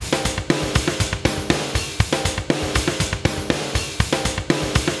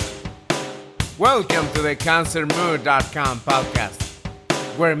Welcome to the ConcertMood.com podcast,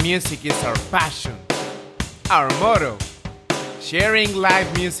 where music is our passion, our motto, sharing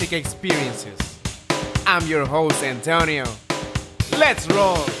live music experiences. I'm your host, Antonio. Let's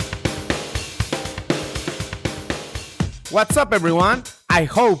roll! What's up, everyone? I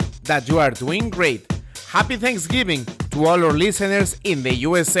hope that you are doing great. Happy Thanksgiving to all our listeners in the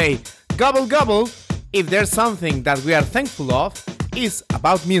USA. Gobble gobble! If there's something that we are thankful of, it's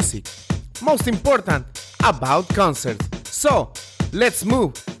about music. Most important, about concerts. So, let's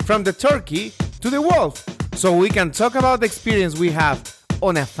move from the turkey to the wolf so we can talk about the experience we have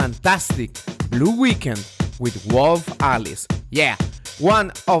on a fantastic Blue Weekend with Wolf Alice. Yeah,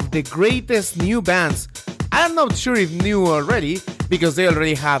 one of the greatest new bands. I'm not sure if new already because they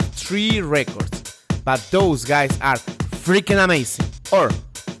already have 3 records, but those guys are freaking amazing, or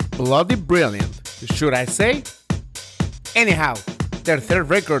bloody brilliant, should I say? Anyhow, their 3rd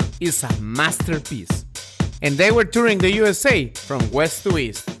record is a masterpiece, and they were touring the USA from west to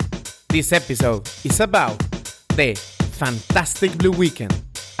east. This episode is about the fantastic Blue Weekend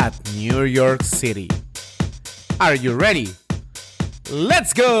at New York City. Are you ready?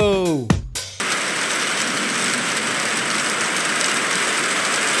 Let's go!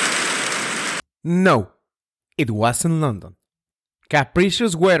 No, it wasn't London.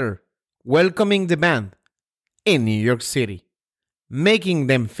 Capricious weather welcoming the band in New York City, making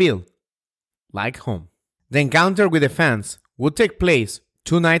them feel like home. The encounter with the fans would take place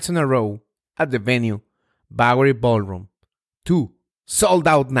 2 nights in a row at the venue Bowery Ballroom. 2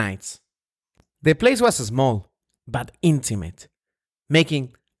 sold-out nights. The place was small but intimate,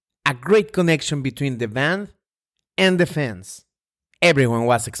 making a great connection between the band and the fans. Everyone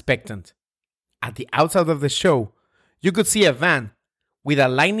was expectant. At the outside of the show, you could see a van with a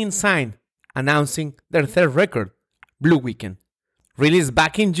lightning sign announcing their 3rd record, Blue Weekend, released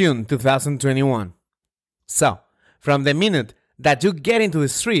back in June 2021. So, from the minute that you get into the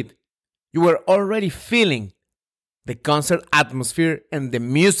street, you were already feeling the concert atmosphere and the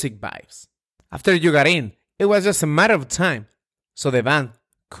music vibes. After you got in, it was just a matter of time so the band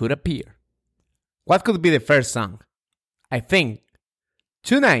could appear. What could be the first song? I think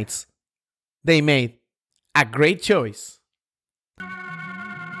 2 Nights. They made a great choice.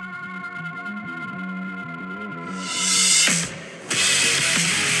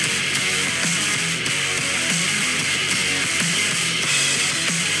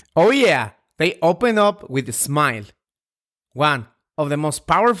 Oh yeah, they open up with Smile, one of the most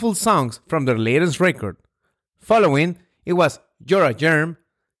powerful songs from their latest record. Following, it was You're a Germ,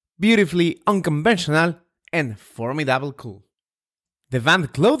 beautifully unconventional and formidable cool. The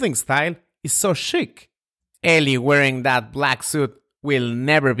band clothing style is so chic. Ellie wearing that black suit will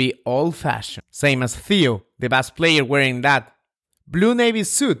never be old-fashioned. Same as Theo, the bass player, wearing that blue navy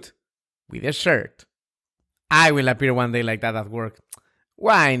suit with a shirt. I will appear one day like that at work.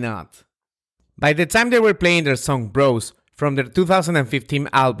 Why not? By the time they were playing their song Bros from their 2015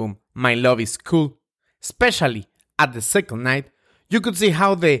 album My Love Is Cool, especially at the second night, you could see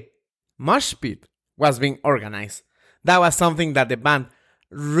how the mosh pit was being organized. That was something that the band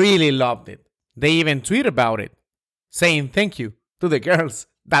really loved it. They even tweeted about it, saying thank you to the girls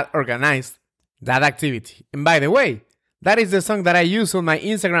that organized that activity. And by the way, that is the song that I used on my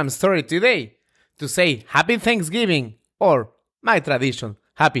Instagram story today to say Happy Thanksgiving, or my tradition,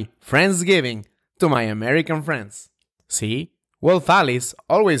 Happy Friendsgiving, to my American friends. See, Wolf Alice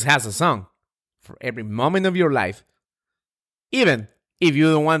always has a song for every moment of your life, even if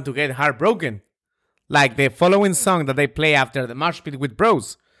you don't want to get heartbroken. Like the following song that they play after the mosh pit with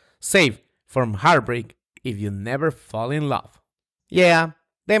Bros, Save from Heartbreak If You Never Fall in Love. Yeah,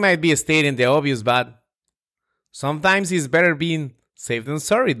 they might be stating the obvious, but sometimes it's better being safe than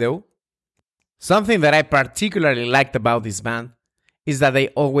sorry though. Something that I particularly liked about this band is that they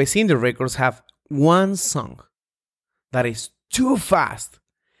always in the records have one song that is too fast.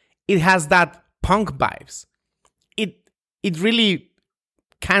 It has that punk vibes. It really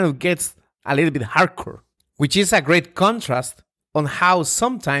kind of gets a little bit hardcore, which is a great contrast on how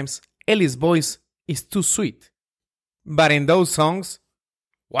sometimes Ellie's voice is too sweet. But in those songs,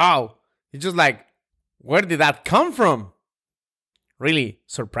 wow, it's just like, where did that come from? Really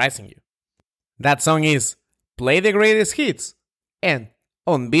surprising you. That song is Play the Greatest Hits, and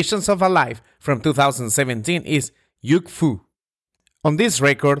on Visions of a Life from 2017 is Yuk Fu. On this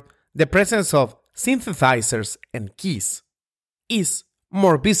record, the presence of synthesizers and keys is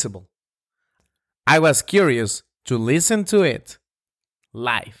more visible. I was curious to listen to it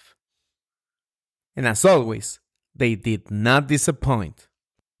live. And as always, they did not disappoint.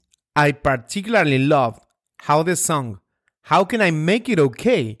 I particularly loved how the song How Can I Make It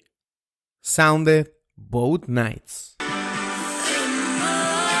Okay sounded both nights.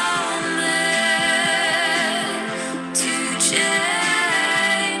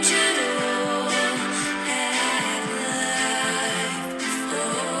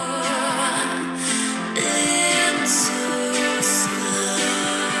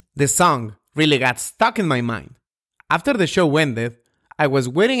 The song really got stuck in my mind. After the show ended, I was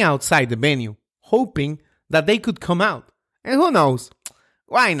waiting outside the venue, hoping that they could come out. And who knows?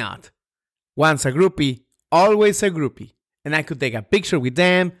 Why not? Once a groupie, always a groupie. And I could take a picture with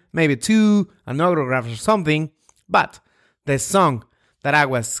them, maybe two, an autograph or something. But the song that I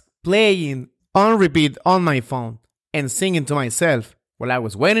was playing on repeat on my phone and singing to myself while I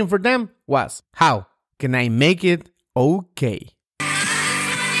was waiting for them was How Can I Make It Okay?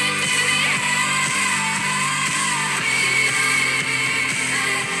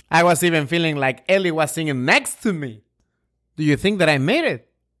 I was even feeling like Ellie was singing next to me. Do you think that I made it?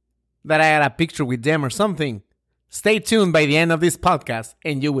 That I had a picture with them or something? Stay tuned by the end of this podcast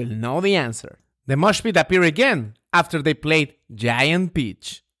and you will know the answer. The mosh pit appeared again after they played Giant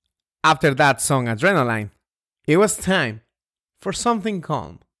Peach. After that song Adrenaline, it was time for something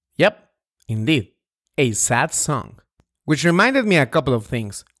calm. Yep, indeed, a sad song. Which reminded me a couple of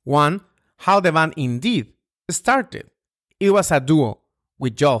things. One, how the band indeed started. It was a duo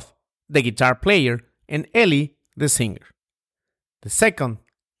with Geoff, the guitar player, and Ellie, the singer. The second,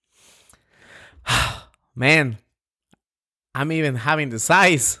 man, I'm even having the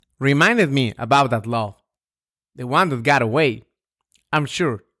sighs, reminded me about that love, the one that got away. I'm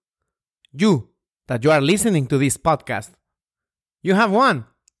sure you, that you are listening to this podcast, you have one,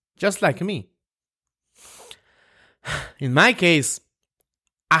 just like me. In my case,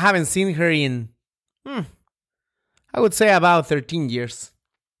 I haven't seen her in, I would say about 13 years.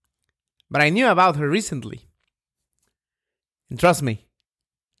 But I knew about her recently. And trust me,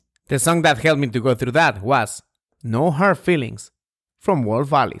 the song that helped me to go through that was No Hard Feelings from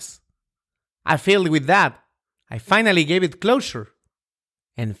Wolf Alice. I feel with that, I finally gave it closure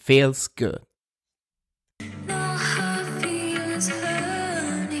and feels good. No hard feelings,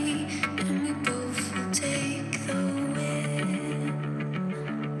 honey, and we both will take the win.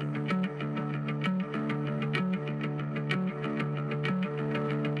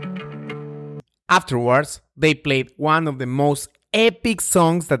 Afterwards, they played one of the most epic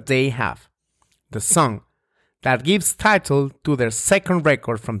songs that they have. The song that gives title to their second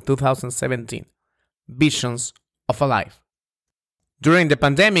record from 2017, Visions of a Life. During the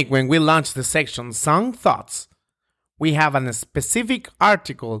pandemic, when we launched the section Song Thoughts, we have a specific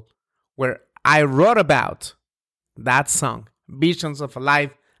article where I wrote about that song, Visions of a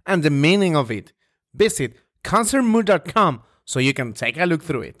Life, and the meaning of it. Visit concertmood.com so you can take a look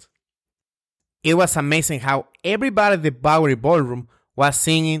through it. It was amazing how everybody at the Bowery Ballroom was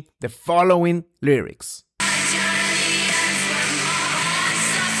singing the following lyrics.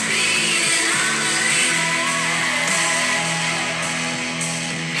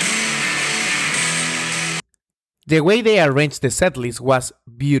 The way they arranged the setlist was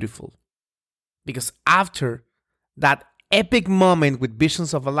beautiful. Because after that epic moment with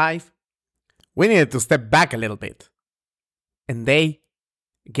Visions of a Life, we needed to step back a little bit. And they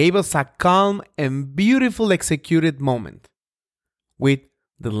gave us a calm and beautiful executed moment with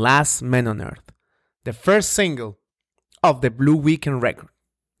The Last Man on Earth, the first single of the Blue Weekend record.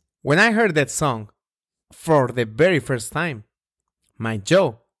 When I heard that song for the very first time, my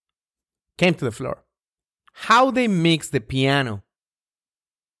jaw came to the floor. How they mixed the piano,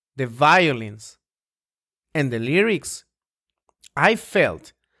 the violins, and the lyrics, I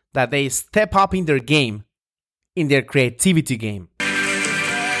felt that they step up in their game, in their creativity game.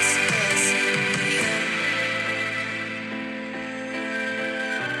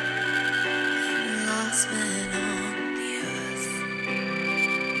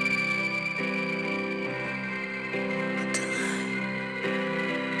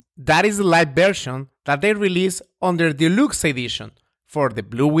 That is the live version that they released on their deluxe edition for the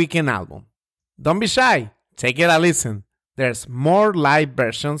Blue Weekend album. Don't be shy, take it a listen. There's more live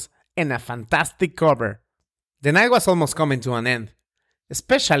versions and a fantastic cover. The night was almost coming to an end.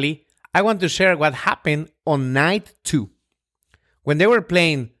 Especially, I want to share what happened on night 2. When they were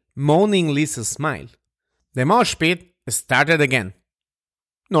playing Moaning Lisa's Smile, the mosh pit started again.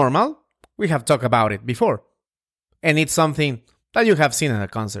 Normal, we have talked about it before. And it's something that you have seen at a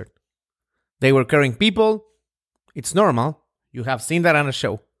concert. They were carrying people. It's normal. You have seen that on a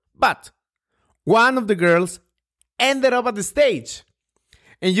show. But one of the girls ended up at the stage.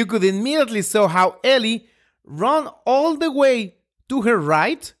 And you could immediately saw how Ellie ran all the way to her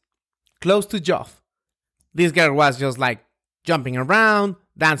right, close to Geoff. This girl was just like jumping around,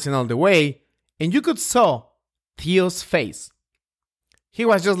 dancing all the way, and you could saw Theo's face. He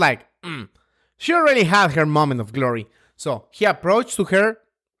was just like, She already had her moment of glory. So he approached to her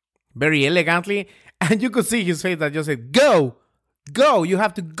very elegantly, and you could see his face that just said, go, you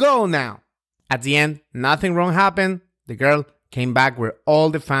have to go now. At the end, nothing wrong happened. The girl came back where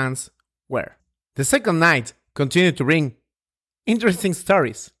all the fans were. The second night continued to bring interesting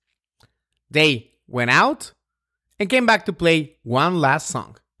stories. They went out and came back to play one last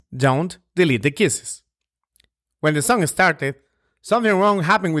song, Don't Delete the Kisses. When the song started, something wrong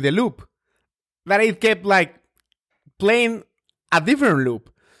happened with the loop, that it kept like playing a different loop.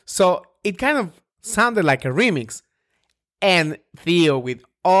 So it kind of sounded like a remix. And Theo, with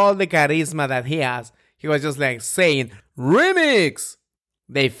all the charisma that he has, he was just like saying, remix!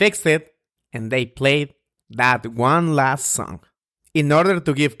 They fixed it and they played that one last song in order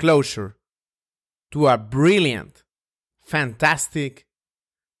to give closure to a brilliant, fantastic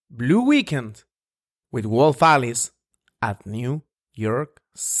Blue Weekend with Wolf Alice at New York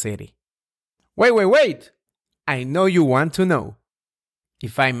City. Wait! I know you want to know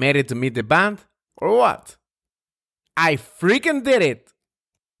if I made it to meet the band or what. I freaking did it!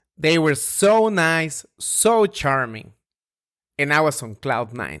 They were so nice, so charming, and I was on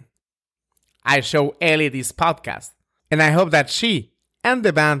cloud 9. I show Ellie this podcast, and I hope that she and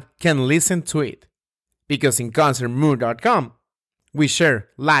the band can listen to it, because in concertmood.com we share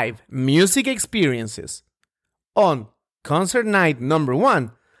live music experiences. On concert night number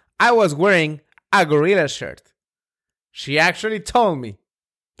 1, I was wearing a gorilla shirt. She actually told me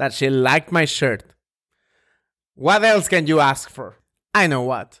that she liked my shirt. What else can you ask for? I know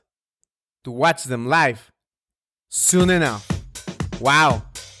what. To watch them live soon enough. Wow.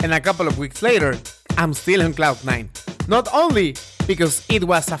 And a couple of weeks later, I'm still on cloud 9. Not only because it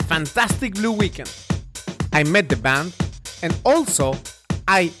was a fantastic Blue Weekend, I met the band, and also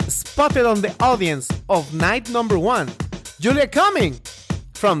I spotted on the audience of night number 1, Julia Cumming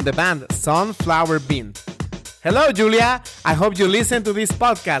from the band Sunflower Bean. Hello, Julia. I hope you listen to this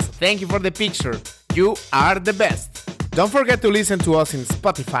podcast. Thank you for the picture. You are the best. Don't forget to listen to us in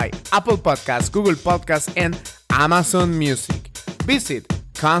Spotify, Apple Podcasts, Google Podcasts, and Amazon Music. Visit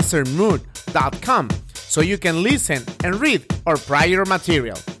concertmood.com so you can listen and read our prior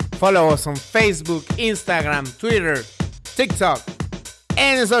material. Follow us on Facebook, Instagram, Twitter, TikTok,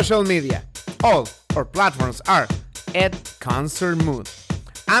 and social media. All our platforms are at Concert Mood.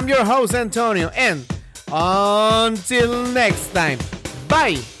 I'm your host, Antonio, and until next time,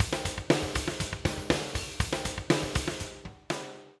 bye!